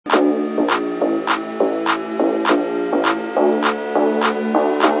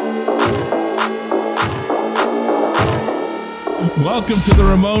Welcome to the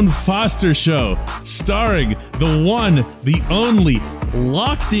Ramon Foster Show, starring the one, the only,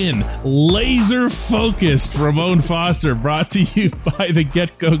 locked in, laser-focused Ramon Foster, brought to you by the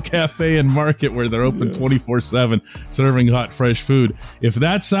Get-Go Cafe and Market, where they're open 24/7, serving hot, fresh food. If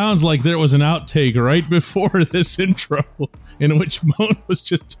that sounds like there was an outtake right before this intro, in which Moan was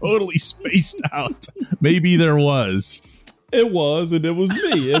just totally spaced out, maybe there was. It was, and it was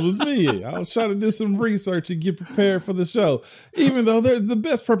me. It was me. I was trying to do some research and get prepared for the show, even though the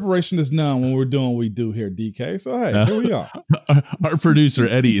best preparation is none when we're doing what we do here, DK. So, hey, here we are. Our producer,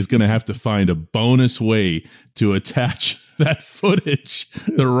 Eddie, is going to have to find a bonus way to attach that footage,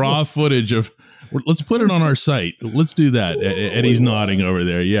 the raw footage of... Let's put it on our site. Let's do that. Eddie's nodding over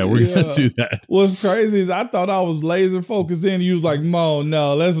there. Yeah, we're going to do that. What's crazy is I thought I was laser focused in. You was like, Mo,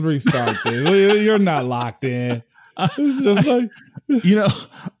 no, let's restart this. You're not locked in. It's just like,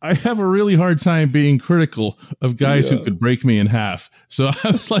 I have a really hard time being critical of guys who could break me in half. So I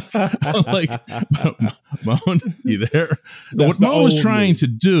was like, Moan, you there? What Mo was trying to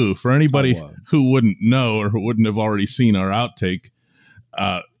do, for anybody who wouldn't know or who wouldn't have already seen our outtake,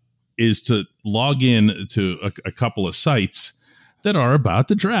 is to log in to a couple of sites that are about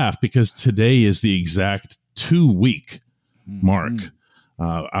the draft, because today is the exact 2-week mark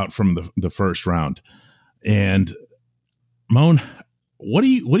out from the first round. And Moan, what are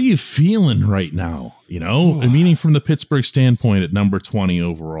you feeling right now? Meaning from the Pittsburgh standpoint at number 20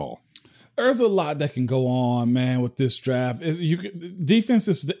 overall. There's a lot that can go on, man, with this draft. Defense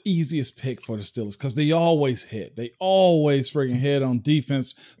is the easiest pick for the Steelers because they always hit. They always friggin' hit on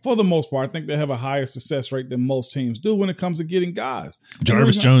defense for the most part. I think they have a higher success rate than most teams do when it comes to getting guys.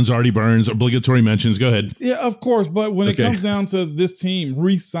 Jarvis Jones, Artie Burns, obligatory mentions. Go ahead. Yeah, of course. But when it comes down to this team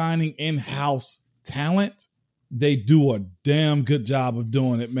re-signing in-house talent, they do a damn good job of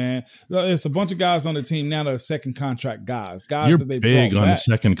doing it, man. It's a bunch of guys on the team now that are second contract guys. You're that they big on the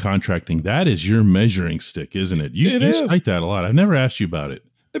second contract thing. That is your measuring stick, isn't it? You cite that a lot. I've never asked you about it.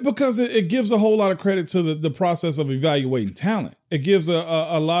 Because it gives a whole lot of credit to the process of evaluating talent. It gives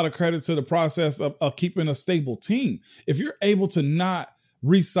a lot of credit to the process of keeping a stable team. If you're able to not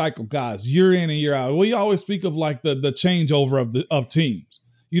recycle guys year in and year out, we always speak of like the changeover of teams.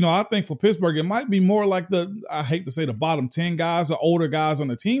 I think for Pittsburgh, it might be more like I hate to say the bottom 10 guys or older guys on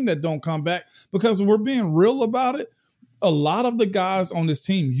the team that don't come back, because we're being real about it. A lot of the guys on this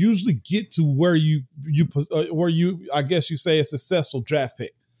team usually get to where you I guess you say a successful draft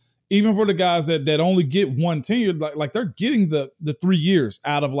pick. Even for the guys that only get one tenure, like they're getting the 3 years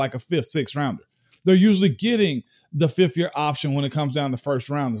out of like a 5th, 6th rounder. They're usually getting the 5th-year option when it comes down to first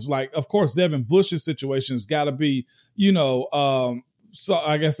rounders. Like, of course, Devin Bush's situation has got to be, so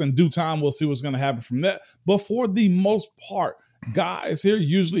I guess in due time, we'll see what's going to happen from that. But for the most part, guys here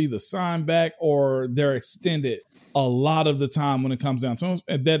usually either sign back or they're extended a lot of the time when it comes down to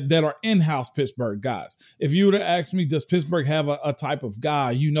them that are in-house Pittsburgh guys. If you were to ask me, does Pittsburgh have a type of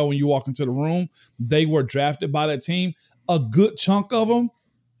guy, when you walk into the room, they were drafted by that team, a good chunk of them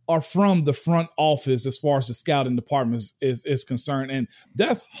are from the front office as far as the scouting department is concerned. And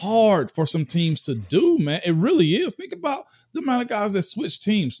that's hard for some teams to do, man. It really is. Think about the amount of guys that switch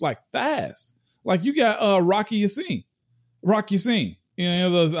teams like fast. Like you got Rocky Yassin. I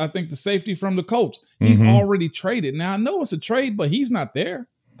think the safety from the Colts. He's already traded. Now I know it's a trade, but he's not there.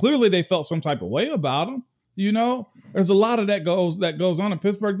 Clearly they felt some type of way about him. There's a lot of that goes on, and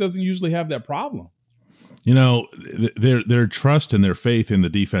Pittsburgh doesn't usually have that problem. Their trust and their faith in the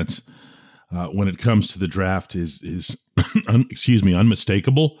defense when it comes to the draft is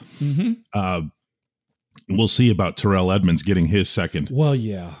unmistakable. We'll see about Terrell Edmonds getting his second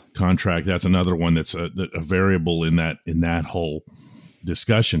contract. That's another one that's a variable in that whole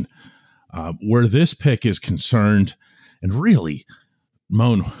discussion. Where this pick is concerned, and really,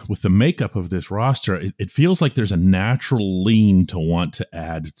 Moan, with the makeup of this roster, it feels like there's a natural lean to want to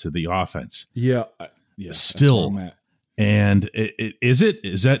add to the offense. Yeah. Still, and is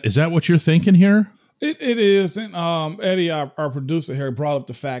that what you're thinking here? It is, and Eddie, our producer here, brought up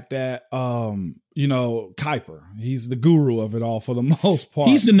the fact that Kuiper, he's the guru of it all for the most part.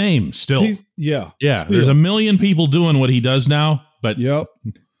 He's the name still. Still. There's a million people doing what he does now, but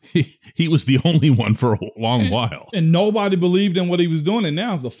he was the only one for a long while, and nobody believed in what he was doing. And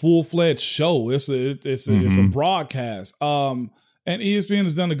now it's a full-fledged show. It's a broadcast. And ESPN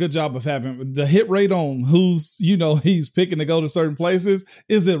has done a good job of having the hit rate on who's, he's picking to go to certain places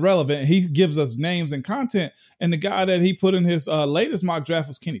is irrelevant. He gives us names and content. And the guy that he put in his latest mock draft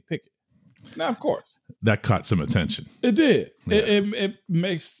was Kenny Pickett. Now, of course, that caught some attention. It did. Yeah. It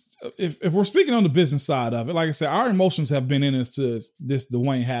makes, if we're speaking on the business side of it, like I said, our emotions have been in this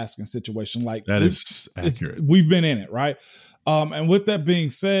Dwayne Haskins situation. Like that is accurate. We've been in it, right? And with that being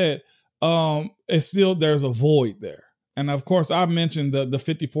said, it's still, there's a void there. And of course, I mentioned the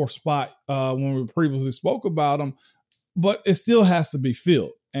 54th spot when we previously spoke about him, but it still has to be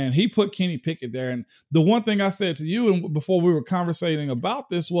filled. And he put Kenny Pickett there. And the one thing I said to you and before we were conversating about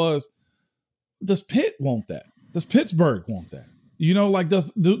this was, does Pitt want that? Does Pittsburgh want that? You know, like do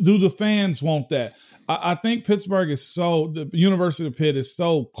the fans want that? I think Pittsburgh is the University of Pitt is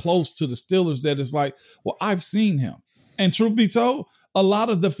so close to the Steelers that it's like, well, I've seen him. And truth be told, a lot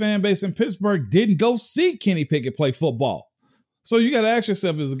of the fan base in Pittsburgh didn't go see Kenny Pickett play football. So you got to ask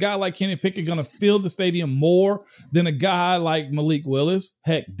yourself, is a guy like Kenny Pickett going to fill the stadium more than a guy like Malik Willis?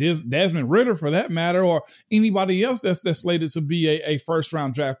 Heck, Desmond Ridder for that matter, or anybody else that's slated to be a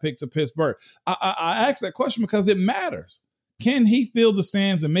first-round draft pick to Pittsburgh? I ask that question because it matters. Can he fill the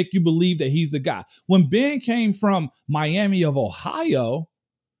stands and make you believe that he's the guy? When Ben came from Miami of Ohio,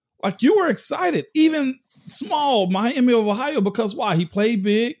 like you were excited, even small Miami of Ohio, because why? He played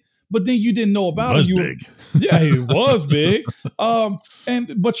big, but then you didn't know about him. Big. Yeah, he was big.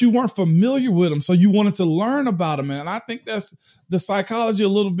 But you weren't familiar with him, so you wanted to learn about him. And I think that's the psychology a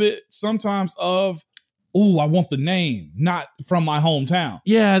little bit sometimes of, oh, I want the name, not from my hometown.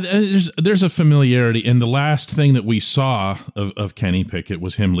 Yeah, there's a familiarity. And the last thing that we saw of Kenny Pickett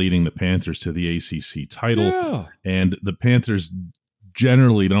was him leading the Panthers to the ACC title. Yeah. And the Panthers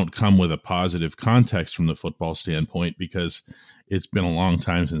generally don't come with a positive context from the football standpoint because it's been a long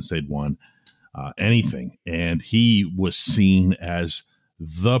time since they'd won anything. And he was seen as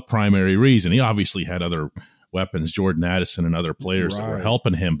the primary reason. He obviously had other weapons, Jordan Addison and other players that were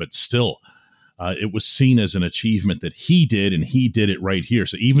helping him, but still, it was seen as an achievement that he did, and he did it right here.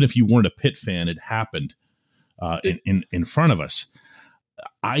 So even if you weren't a Pitt fan, it happened in front of us.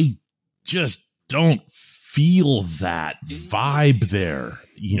 I just don't feel that vibe there,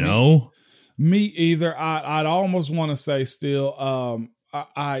 you know? Me either. I'd almost want to say still,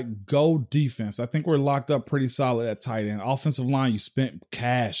 I go defense. I think we're locked up pretty solid at tight end. Offensive line, you spent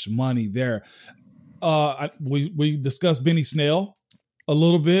cash money there. We discussed Benny Snell a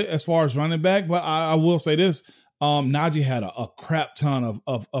little bit as far as running back, but I will say this. Najee had a crap ton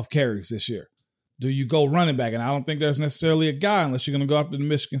of carries this year. Do you go running back? And I don't think there's necessarily a guy unless you're going to go after the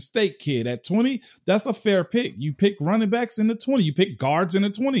Michigan State kid. At 20, that's a fair pick. You pick running backs in the 20. You pick guards in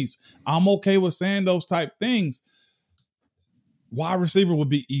the 20s. I'm okay with saying those type things. Wide receiver would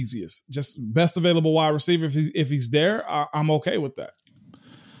be easiest. Just best available wide receiver. If he's there, I'm okay with that.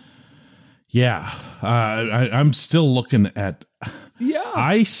 Yeah. I'm still looking at... Yeah.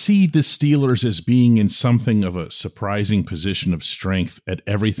 I see the Steelers as being in something of a surprising position of strength at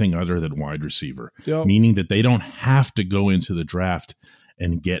everything other than wide receiver, meaning that they don't have to go into the draft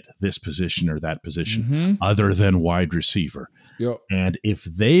and get this position or that position other than wide receiver. Yep. And if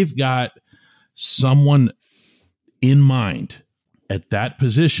they've got someone in mind at that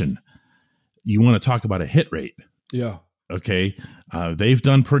position, you want to talk about a hit rate. Yeah. Okay. They've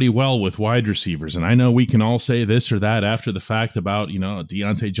done pretty well with wide receivers. And I know we can all say this or that after the fact about,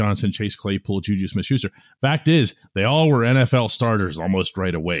 Deontay Johnson, Chase Claypool, Juju Smith-Schuster. Fact is, they all were NFL starters almost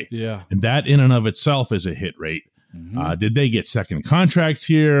right away. Yeah. And that in and of itself is a hit rate. Did they get second contracts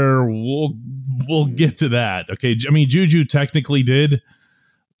here? We'll get to that. Okay. I mean, Juju technically did,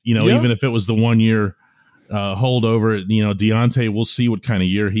 even if it was the 1 year holdover, Deontay, we'll see what kind of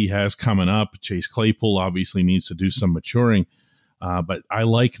year he has coming up. Chase Claypool obviously needs to do some maturing, but I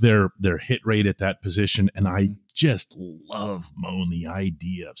like their hit rate at that position, and I just love, Moan, the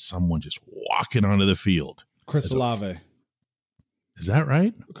idea of someone just walking onto the field. Chris Olave. Is that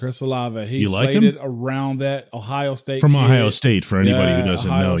right? Chris Olave. He's slated around that Ohio State From kid. Ohio State, for anybody who doesn't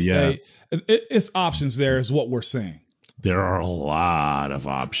know. State. Yeah. It's options there is what we're saying. There are a lot of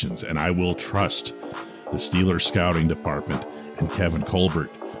options, and I will trust the Steelers scouting department and Kevin Colbert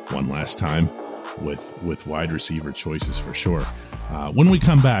one last time with wide receiver choices for sure. When we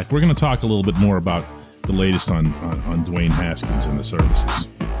come back, we're going to talk a little bit more about the latest on Dwayne Haskins and the services.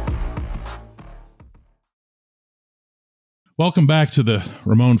 Welcome back to the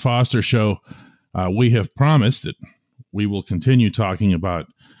Ramon Foster Show. We have promised that we will continue talking about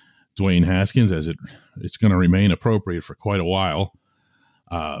Dwayne Haskins as it's going to remain appropriate for quite a while.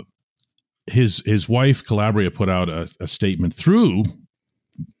 His wife, Calabria, put out a statement through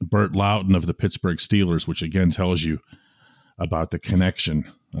Bert Loughton of the Pittsburgh Steelers, which again tells you about the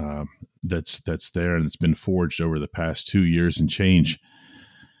connection that's there and it's been forged over the past 2 years and change.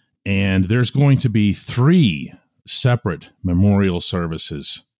 And there's going to be 3 separate memorial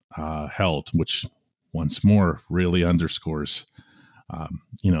services held, which once more really underscores,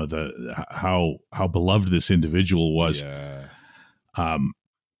 how beloved this individual was. Yeah.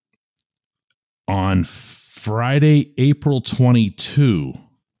 On Friday, April 22,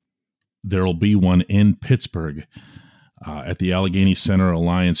 there will be one in Pittsburgh at the Allegheny Center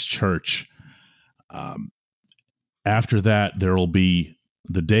Alliance Church. After that, there will be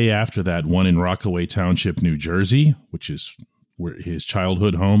the day after that one in Rockaway Township, New Jersey, which is where his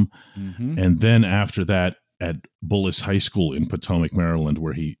childhood home. Mm-hmm. And then after that at Bullis High School in Potomac, Maryland,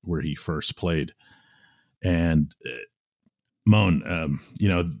 where he first played. And Moan,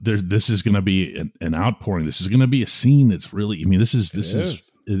 this is going to be an outpouring. This is going to be a scene that's really, now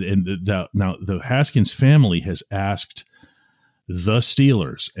the Haskins family has asked the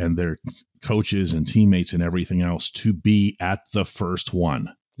Steelers and their coaches and teammates and everything else to be at the first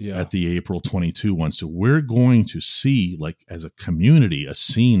one, at the April 22 one. So we're going to see, like, as a community, a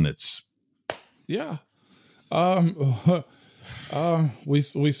scene that's, we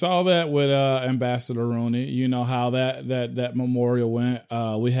saw that with Ambassador Rooney. You know how that memorial went.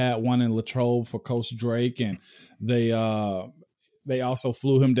 We had one in Latrobe for Coach Drake, and they also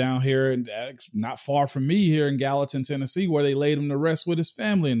flew him down here, and not far from me here in Gallatin, Tennessee, where they laid him to rest with his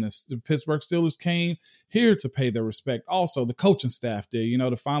family. And the Pittsburgh Steelers came here to pay their respect. Also, the coaching staff did,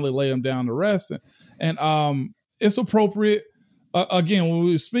 to finally lay him down to rest. And it's appropriate. Again, when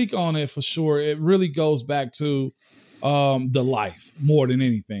we speak on it, for sure, it really goes back to the life more than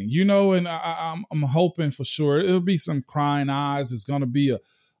anything, and I'm hoping for sure it'll be some crying eyes. It's going to be a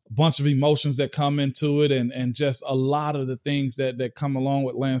bunch of emotions that come into it, and just a lot of the things that come along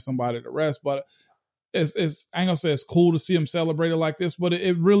with laying somebody to rest. But it's I ain't gonna say it's cool to see him celebrated like this, but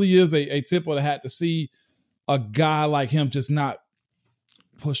it really is a tip of the hat to see a guy like him just not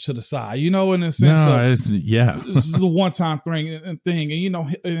pushed to the side, in a sense. This is a one-time thing, and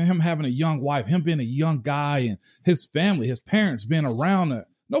him having a young wife, him being a young guy, and his family, his parents being around it.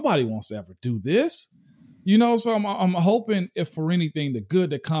 Nobody wants to ever do this. So I'm hoping, if for anything, the good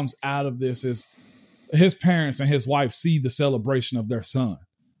that comes out of this is his parents and his wife see the celebration of their son,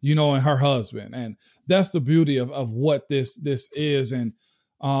 and her husband. And that's the beauty of what this is. And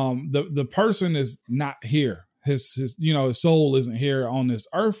the person is not here. His soul isn't here on this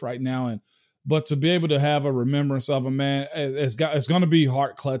earth right now. But to be able to have a remembrance of a man, it's going to be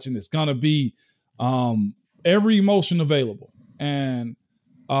heart clutching. It's going to be every emotion available. And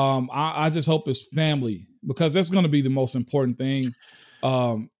I just hope his family, because that's going to be the most important thing.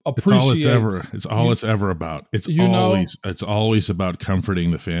 It's all it's ever about. It's always about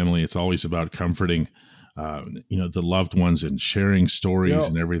comforting the family. It's always about comforting, the loved ones, and sharing stories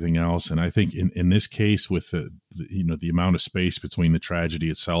and everything else. And I think in this case, with the amount of space between the tragedy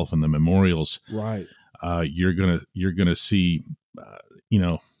itself and the memorials, right? You're gonna see,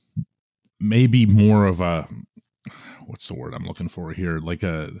 maybe more of a, what's the word I'm looking for here? Like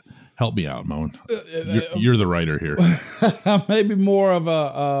help me out, Moan. You're the writer here. Maybe more of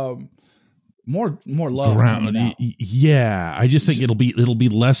a more love coming out. Yeah, I just think it'll be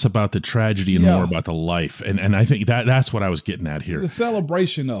less about the tragedy and more about the life, and I think that's what I was getting at here. The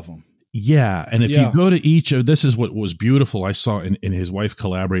celebration of them. Yeah, and if you go to each of, this is what was beautiful. I saw in his wife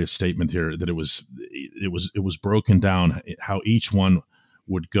Calabria's statement here that it was broken down how each one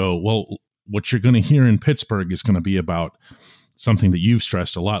would go. Well, what you're going to hear in Pittsburgh is going to be about something that you've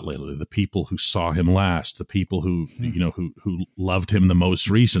stressed a lot lately: the people who saw him last, the people who who loved him the most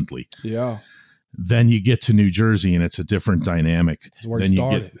recently. Yeah. Then you get to New Jersey, and it's a different dynamic. That's where it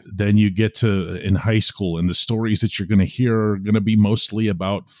started. Then you get to in high school, and the stories that you're going to hear are going to be mostly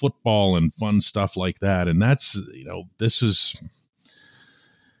about football and fun stuff like that. And that's this is,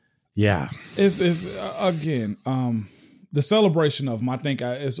 It's again. The celebration of them, I think,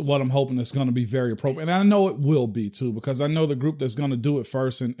 is what I'm hoping is going to be very appropriate. And I know it will be, too, because I know the group that's going to do it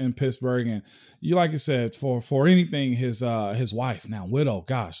first in Pittsburgh. And like you said, for anything, his wife, now widow,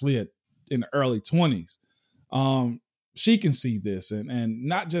 Leah, in the early 20s, she can see this and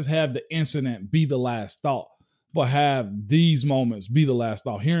not just have the incident be the last thought, but have these moments be the last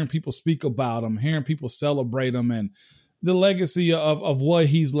thought. Hearing people speak about him, hearing people celebrate him, and the legacy of what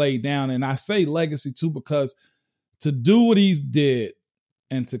he's laid down. And I say legacy, too, because to do what he did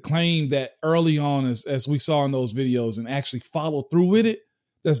and to claim that early on, as we saw in those videos, and actually follow through with it,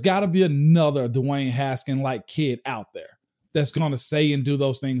 there's got to be another Dwayne Haskin-like kid out there that's going to say and do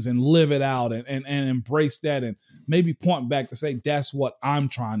those things and live it out and embrace that, and maybe point back to say, that's what I'm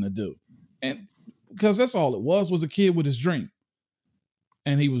trying to do. And because that's all it was a kid with his dream.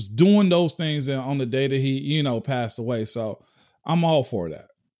 And he was doing those things on the day that he, passed away. So I'm all for that.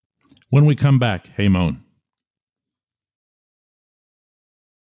 When we come back, hey, Moan.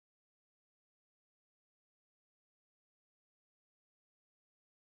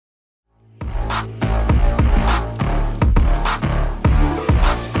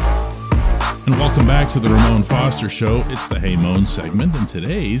 And welcome back to the Ramon Foster Show. It's the Hey Moan segment, and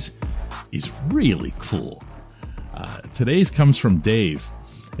today's is really cool. Today's comes from Dave,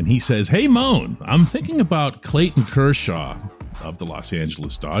 and he says, "Hey Moan, I'm thinking about Clayton Kershaw of the Los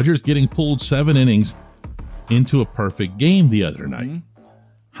Angeles Dodgers getting pulled 7 innings into a perfect game the other night.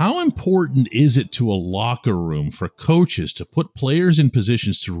 How important is it to a locker room for coaches to put players in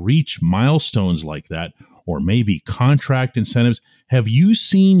positions to reach milestones like that, or maybe contract incentives? Have you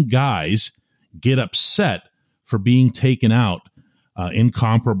seen guys get upset for being taken out in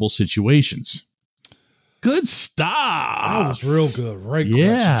comparable situations?" Good stuff. That was real good. Great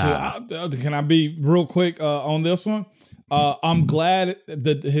question, too. Can I be real quick on this one? I'm glad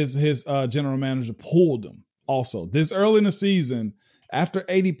that his general manager pulled him also. This early in the season, after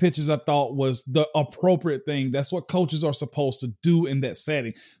 80 pitches, I thought was the appropriate thing. That's what coaches are supposed to do in that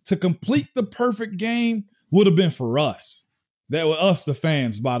setting. To complete the perfect game would have been for us. That were us, the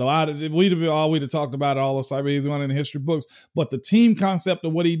fans, by the way. We'd have talked about it all the time. He's one in the history books. But the team concept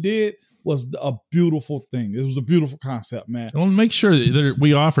of what he did was a beautiful thing. It was a beautiful concept, man. Well, make sure that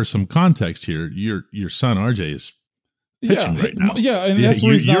we offer some context here. Your son, RJ, is pitching right now. Yeah, and that's the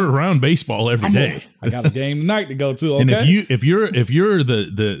reason you're around baseball every day. I got a game tonight to go to. Okay? And if you're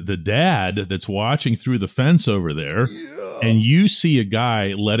the dad that's watching through the fence over there, and you see a guy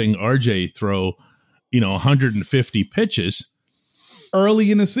letting RJ throw, 150 pitches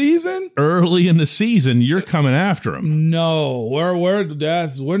early in the season, you're coming after him. No,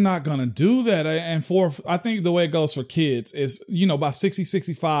 we're not going to do that. And I think the way it goes for kids is, by 60,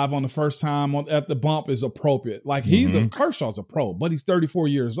 65 on the first time at the bump is appropriate. Like Kershaw's a pro, but he's 34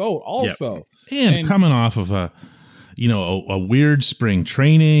 years old also. Yep. And coming off of a weird spring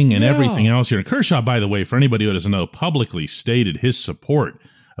training and everything else here. And Kershaw, by the way, for anybody who doesn't know, publicly stated his support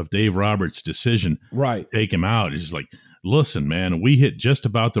of Dave Roberts' decision to take him out. It's just like, listen, man, we hit just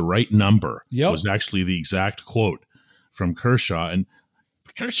about the right number. Was actually the exact quote from Kershaw. And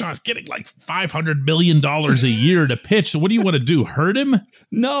Kershaw's getting like $500 million a year to pitch. So what do you want to do? Hurt him?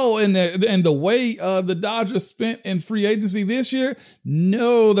 No. And the way the Dodgers spent in free agency this year,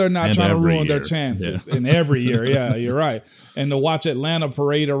 no, they're not trying to ruin their chances. And every year. Yeah, you're right. And to watch Atlanta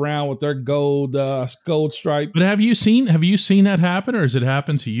parade around with their gold stripe. But have you seen that happen, or has it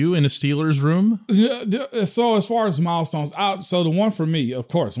happened to you in a Steelers room? Yeah, so as far as milestones, so the one for me, of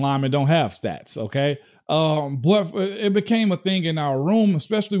course, linemen don't have stats. Okay. But it became a thing in our room,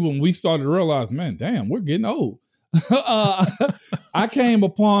 especially when we started to realize, man, damn, we're getting old. I came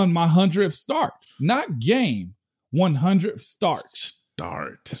upon my 100th start, not game, 100th start.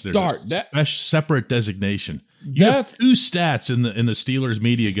 That separate designation. You have 2 stats in the Steelers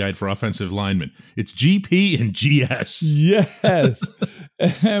media guide for offensive linemen. It's GP and GS. Yes.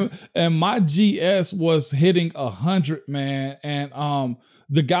 and my GS was hitting 100, man. And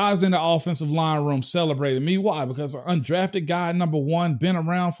the guys in the offensive line room celebrated me. Why? Because an undrafted guy, number 1, been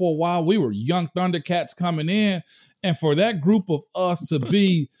around for a while. We were young Thundercats coming in. And for that group of us to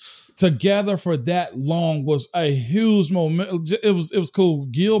be together for that long was a huge moment. It was cool.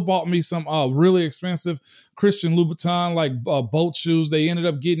 Gil bought me some really expensive Christian Louboutin, like boat shoes. They ended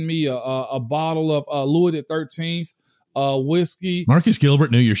up getting me a bottle of Louis XIII whiskey. Marcus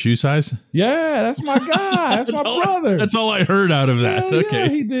Gilbert knew your shoe size? Yeah, that's my guy. That's my brother. That's all I heard out of that. Yeah, okay. Yeah,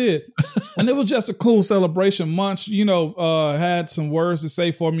 he did. And it was just a cool celebration. Munch, had some words to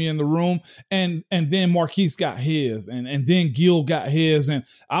say for me in the room. And then Marquise got his. And then Gil got his. And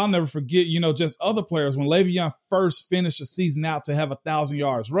I'll never forget, just other players. When Le'Veon first finished the season out to have 1,000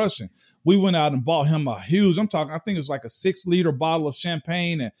 yards rushing, we went out and bought him I think it was like a 6-liter bottle of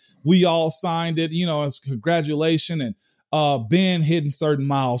champagne. And we all signed it, as congratulations. And Ben hitting certain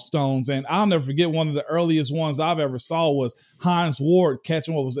milestones. And I'll never forget, one of the earliest ones I've ever saw was Hines Ward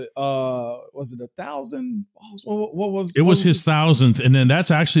catching, what was it? Was it 1,000? What was it? It was his 1,000th. And then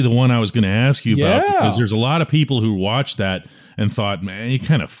that's actually the one I was going to ask you about, because there's a lot of people who watched that and thought, man, you're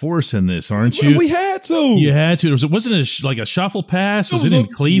kind of forcing this, aren't you? We had to. You had to. Wasn't it like a shuffle pass? Was it in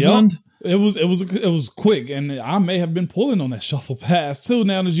Cleveland? Yep. It was quick, and I may have been pulling on that shuffle pass too.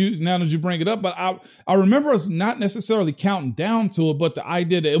 Now that you bring it up, but I remember us not necessarily counting down to it, but the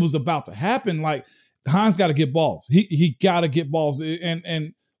idea that it was about to happen. Like, Hines got to get balls. He got to get balls,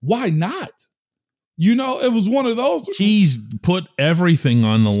 and why not? It was one of those. He's put everything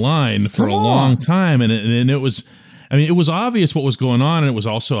on the line for a long time, and it was. I mean, it was obvious what was going on, and it was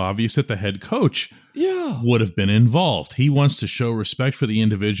also obvious that the head coach would have been involved. He wants to show respect for the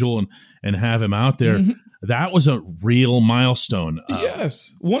individual and have him out there. that was a real milestone.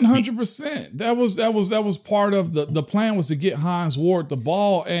 Yes, 100%. That was part of the plan, was to get Hines Ward the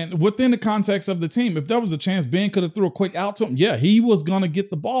ball, and within the context of the team, if there was a chance Ben could have threw a quick out to him, yeah, he was going to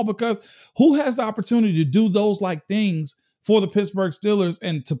get the ball, because who has the opportunity to do those like things for the Pittsburgh Steelers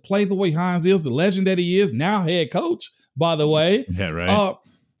and to play the way Hines is, the legend that he is, now head coach, by the way. Yeah, right.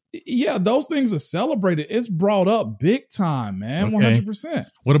 Yeah, those things are celebrated. It's brought up big time, man. Okay. 100%.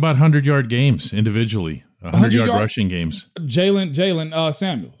 What about 100-yard games individually? 100-yard rushing games. Jalen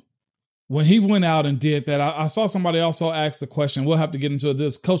Samuel. When he went out and did that, I saw somebody also ask the question. We'll have to get into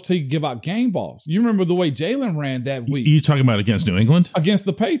this. Coach T give out game balls. You remember the way Jalen ran that week? You talking about against New England? Against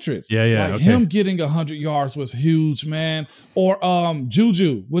the Patriots. Yeah. Like him getting 100 yards was huge, man. Or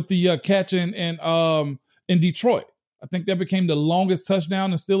Juju with the catch in Detroit. I think that became the longest touchdown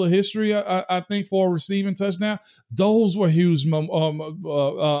in Steelers history, I think, for a receiving touchdown. Those were huge accolades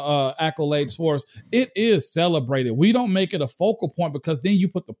for us. It is celebrated. We don't make it a focal point, because then you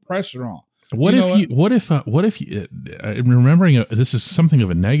put the pressure on. What if I'm remembering, this is something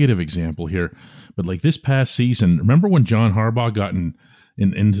of a negative example here, but like this past season, remember when John Harbaugh got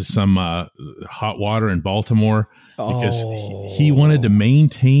into some hot water in Baltimore because he wanted to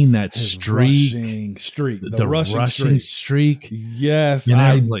maintain that rushing streak. Yes,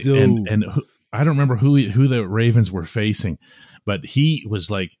 I do. And I don't remember who the Ravens were facing, but he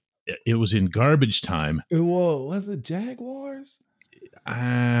was like, it was in garbage time. Was it Jaguars?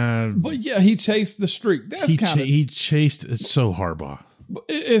 But yeah, he chased the streak. He chased. It's so Harbaugh.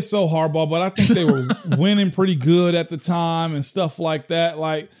 It's so Harbaugh, but I think they were winning pretty good at the time and stuff like that.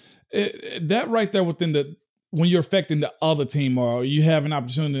 Like that right there when you're affecting the other team, or you have an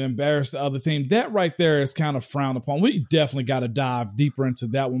opportunity to embarrass the other team, that right there is kind of frowned upon. We definitely got to dive deeper into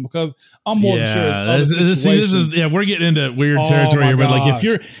that one, because I'm more than sure it's other situations. We're getting into weird territory here. But like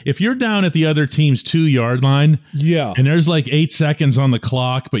if you're down at the other team's 2-yard line, and there's like 8 seconds on the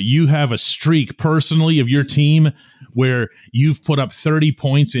clock, but you have a streak personally of your team where you've put up 30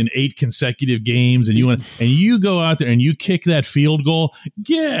 points in 8 consecutive games, and you go out there and you kick that field goal,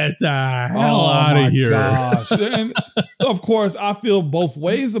 get the hell out of here. Gosh. And of course, I feel both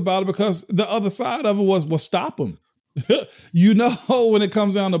ways about it, because the other side of it was stop them. When it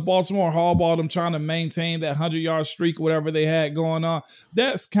comes down to Baltimore, Harbaugh, them trying to maintain that 100-yard streak, whatever they had going on,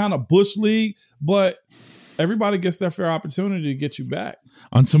 that's kind of Bush League, but everybody gets their fair opportunity to get you back.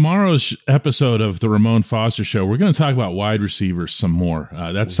 On tomorrow's episode of the Ramon Foster Show, we're going to talk about wide receivers some more.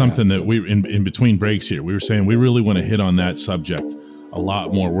 That's something that we in between breaks here, we were saying we really want to hit on that subject a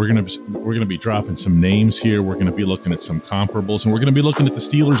lot more. We're going to be dropping some names here. We're going to be looking at some comparables, and we're going to be looking at the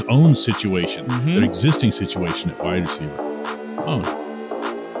Steelers' own situation, their existing situation at wide receiver.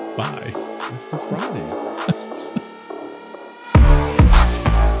 Oh, bye. It's the Friday.